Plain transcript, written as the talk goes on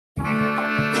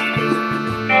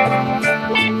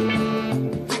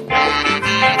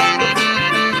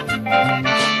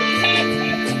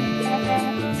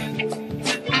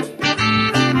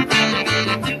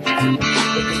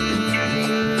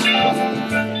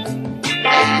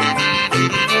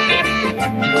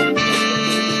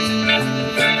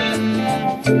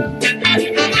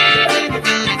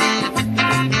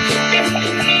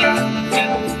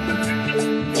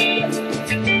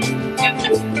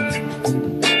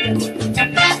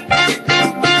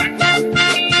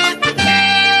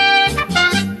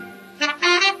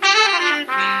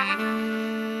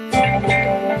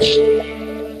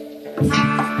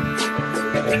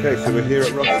We're here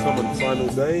at Rototom on the final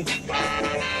day.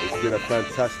 It's been a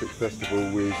fantastic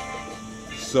festival. We're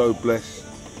so blessed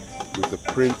with the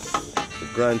Prince, the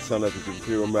grandson of His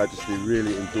Imperial Majesty,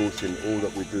 really endorsing all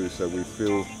that we do, so we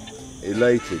feel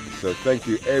elated. So thank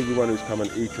you everyone who's come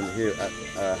and eaten here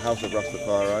at House of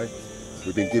Rastafari.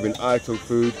 We've been giving Heartical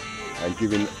food and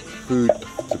giving food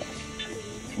to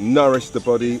nourish the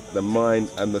body, the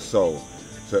mind and the soul.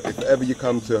 So if ever you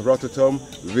come to Rototom,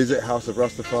 visit House of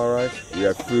Rastafari. We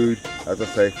have food, as I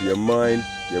say, for your mind,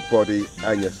 your body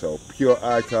and your soul. Pure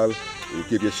Heartical will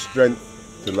give you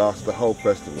strength to last the whole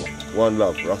festival. One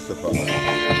love, Rastafari.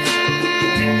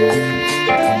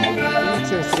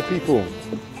 Greetings to the people.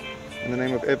 In the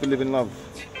name of ever living love,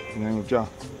 in the name of Jah,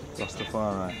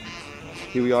 Rastafari.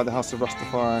 Here we are at the House of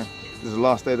Rastafari. This is the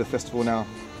last day of the festival now.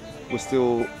 We're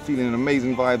still feeling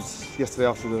amazing vibes yesterday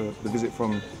after the visit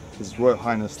from His Royal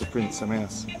Highness the Prince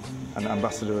Ermias and the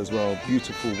Ambassador as well.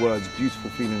 Beautiful words, beautiful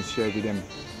feelings shared with them.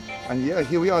 And yeah,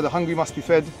 here we are, the hungry must be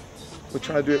fed. We're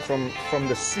trying to do it from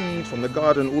the seed, from the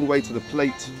garden, all the way to the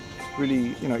plate.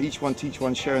 Really, you know, each one teach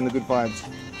one, sharing the good vibes,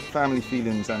 family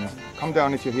feelings. And come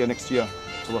down if you're here next year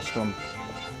to Rototom,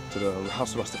 to the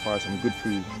House of Rastafari, some good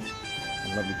food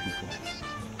and lovely people.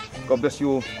 God bless you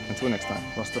all. Until next time,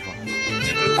 Rastafari.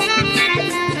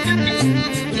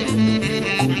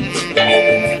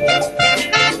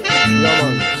 Ja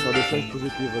man, so de sens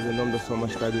positieve de nom de Soma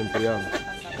Stadium Imperial.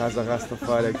 Casa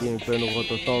Rastafari aqui em pleno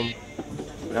Rototom.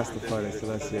 Rastafari,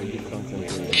 Selassie, Big Fountain.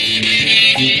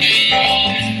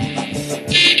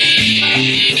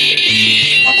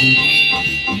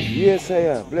 Yes, I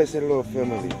am. Blessed Lord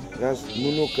family. That's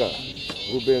Nunuka,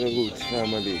 Ruben Roots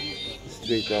family.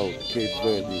 Straight out, Cape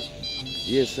Verde.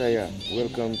 Yes, I am.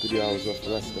 Welcome to the House of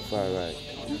Rastafari.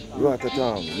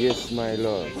 Rototom, yes, my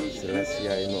Lord. Selassie,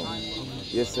 I know.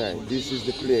 Yes, I. This is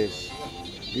the place.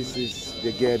 This is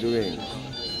the gathering,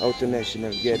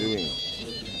 international gathering.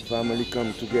 Family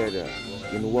come together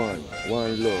in one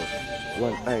love,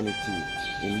 one unity,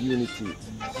 in unity.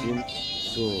 See?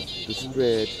 So to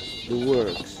spread the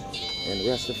works, and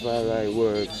Rastafari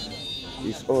works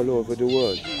is all over the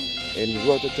world. And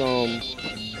Rototom,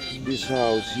 this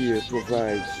house here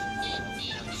provides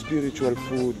spiritual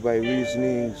food by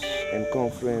reasonings and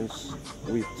conference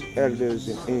with elders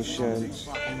and ancients.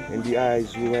 In the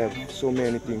eyes we have so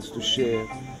many things to share,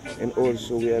 and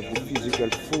also we have the physical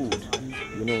food,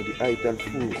 you know, the Heartical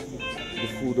food, the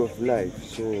food of life.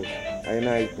 So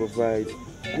I provide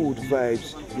good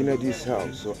vibes in this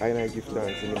house. So I give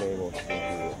thanks in the name of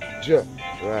Jah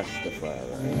Rastafari.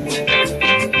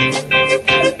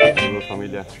 Saludos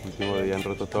familia, último día en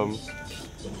Rototom,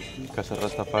 Casa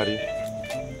Rastafari,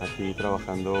 aquí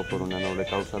trabajando por una noble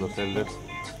causa, los elders,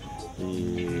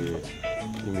 y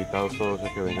invitados todos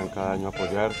a que vengan cada año a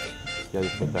apoyar y a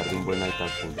disfrutar de un buen Heartical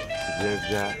food.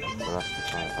 Jah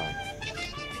Rastafari.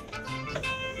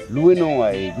 Louer non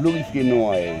aïe, glorifier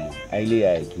non aïe, aïe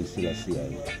aïe, qui c'est la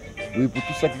CAI. Oui, pour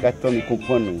tout ça qui attend et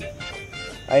comprendre nous.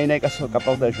 Aïe n'a qu'à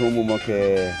partager un moment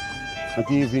que on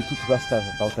est venu tout Rasta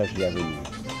partager avec nous.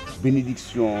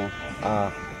 Bénédiction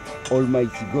à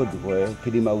Almighty God, que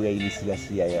les Maoris ici la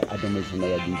CAI, à dans maison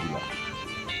Nyah Binghi là.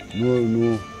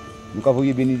 Nous avons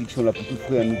bénédiction là pour tous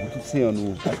frères nous, pour tous ces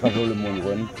nous à travers le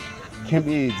monde.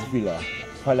 Qu'est-ce que là?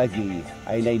 Pas la guerre.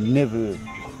 Aïe never,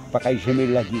 pas jamais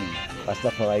la guerre.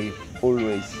 Rastafari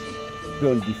always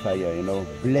burn the fire, you know.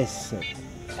 Bless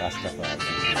Rastafari.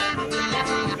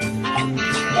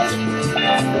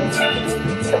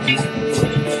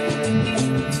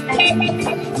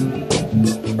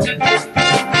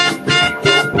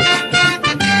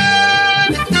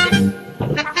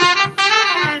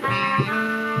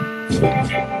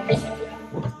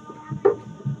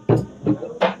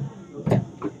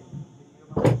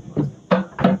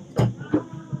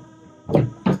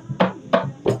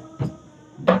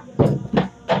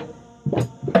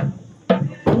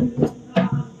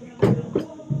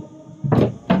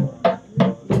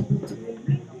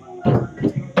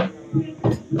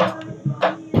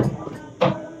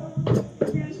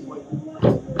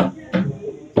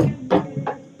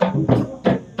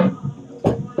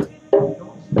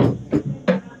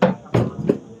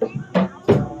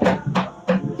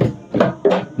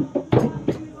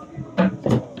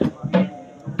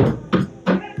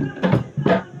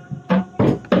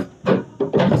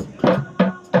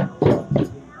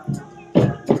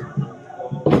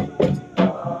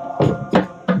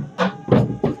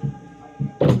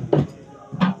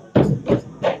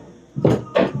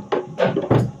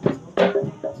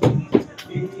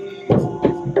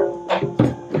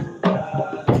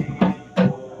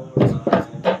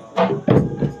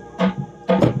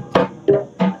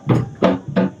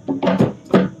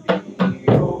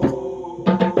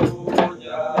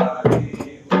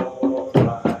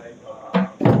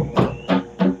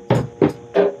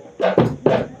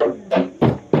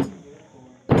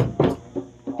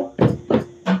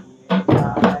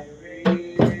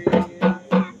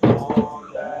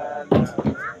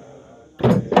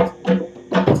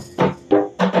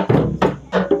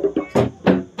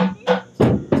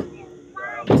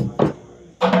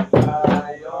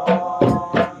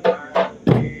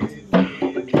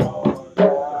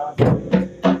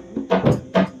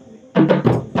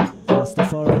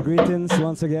 Rastafari, greetings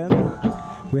once again.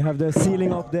 We have the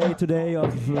sealing up day today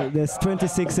of this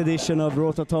 26th edition of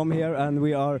Rototom here, and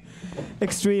we are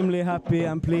extremely happy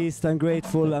and pleased and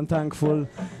grateful and thankful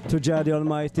to Jah the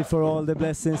Almighty for all the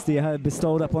blessings He had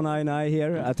bestowed upon I and I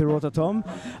here at the Rototom.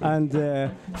 And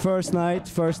first night,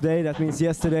 first day, that means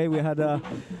yesterday, we had a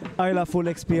Isla full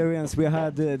experience. We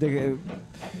had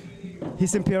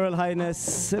His Imperial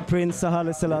Highness Prince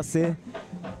Haile Selassie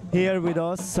here with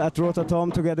us at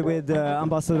Rototom together with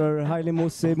Ambassador Haile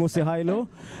Musi Hailu.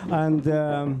 And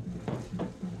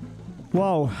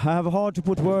wow, I have hard to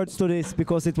put words to this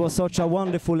because it was such a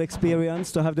wonderful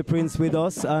experience to have the Prince with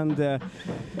us, and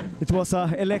it was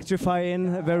a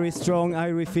electrifying, very strong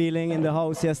Irie feeling in the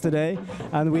house yesterday,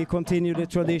 and we continue the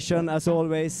tradition as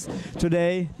always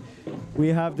today. We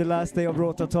have the last day of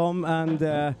Rototom, and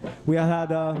we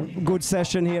had a good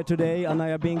session here today, a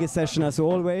Nyah Binghi session as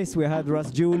always. We had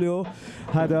Ras Julio,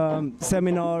 had a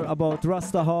seminar about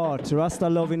Rasta Heart, Rasta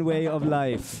loving way of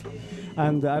life.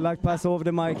 And I'd like to pass over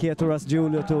the mic here to Ras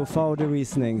Julio to follow the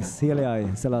reasonings. Hele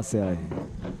I, Selassie I.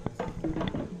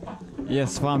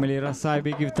 Yes, family, Rasai,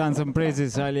 we give tons of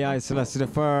praises, Haile I, Selassie the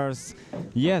First.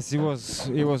 Yes, it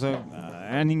was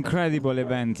an incredible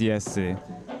event yesterday.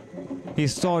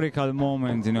 Historical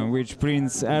moment, you know, in which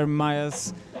Prince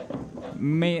Ermias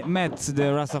met the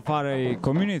Rastafari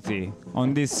community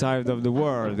on this side of the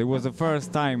world. It was the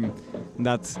first time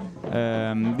that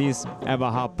this ever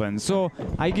happened. So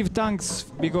I give thanks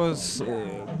because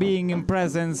being in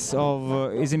presence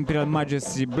of His Imperial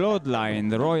Majesty bloodline,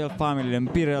 the royal family, the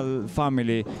imperial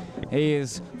family,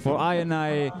 is for I and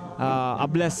I a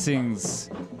blessings,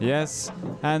 yes,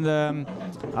 and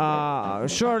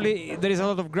surely there is a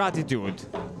lot of gratitude.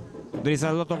 There is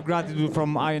a lot of gratitude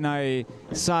from I and I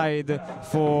side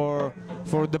for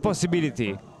the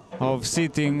possibility of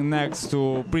sitting next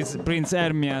to Prince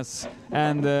Ermias,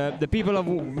 and the people of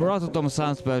Rototom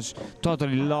Sunsplash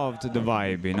totally loved the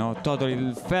vibe, you know,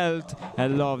 totally felt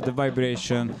and loved the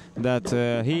vibration that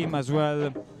him as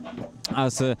well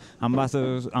as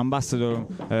Ambassador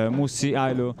Musi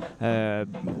Hailu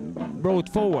brought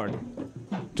forward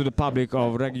to the public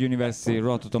of Reg University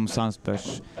Rototom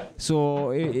Sunsplash.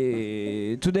 So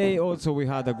today also we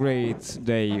had a great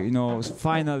day, you know,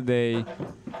 final day.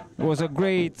 It was a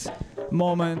great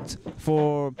moment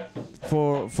for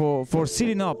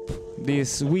sealing up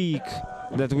this week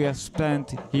that we have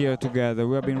spent here together.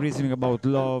 We have been reasoning about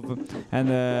love, and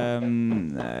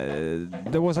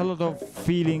there was a lot of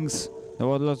feelings. There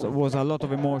was a lot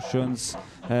of emotions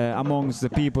amongst the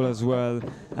people as well,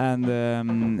 and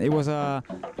it was a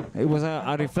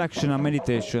reflection, a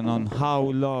meditation on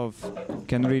how love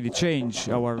can really change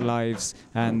our lives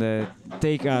and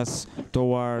take us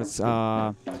towards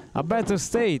a better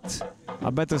state,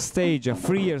 a better stage, a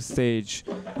freer stage,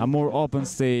 a more open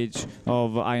stage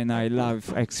of I and I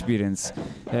life experience.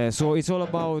 So it's all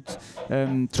about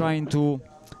trying to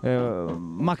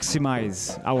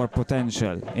maximize our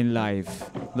potential in life.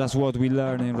 That's what we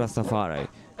learn in Rastafari,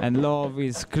 and love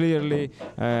is clearly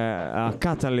a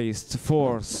catalyst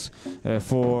force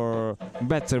for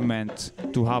betterment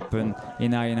to happen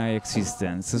in I and I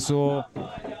existence. So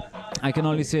I can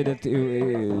only say that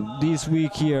this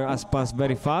week here has passed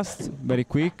very fast, very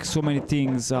quick. So many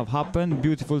things have happened,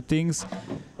 beautiful things.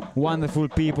 Wonderful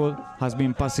people has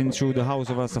been passing through the House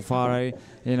of Rastafari.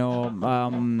 You know,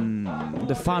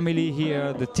 the family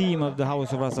here, the team of the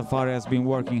House of Rastafari has been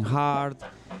working hard.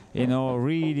 You know,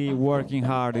 really working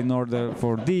hard in order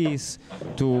for this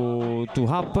to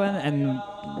happen, and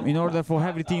in order for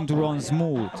everything to run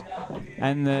smooth.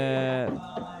 And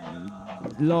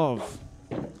love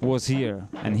was here,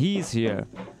 and he is here.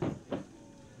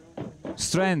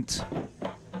 Strength,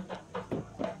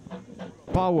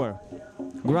 power,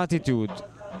 gratitude,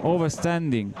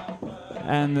 overstanding,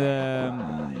 and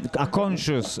a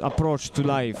conscious approach to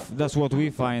life. That's what we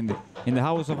find in the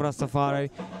House of Rastafari,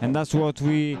 and that's what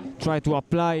we try to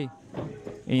apply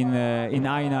in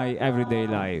I and I everyday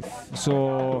life.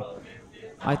 So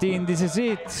I think this is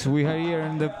it. We are here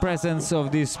in the presence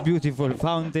of this beautiful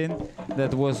fountain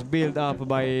that was built up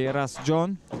by Ras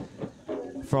John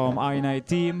from I and I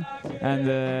team, and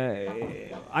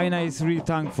I and I is really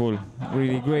thankful,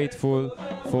 really grateful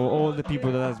for all the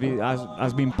people that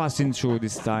has been passing through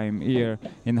this time here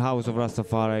in House of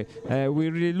Rastafari.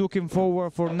 We're really looking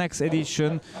forward for next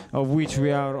edition, of which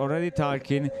we are already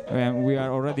talking and we are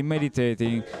already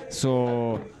meditating.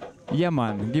 So yeah,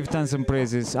 man, give thanks and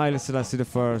praises. Haile Selassie the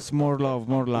First. More love,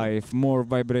 more life, more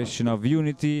vibration of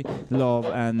unity, love,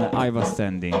 and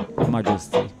understanding,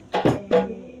 majesty.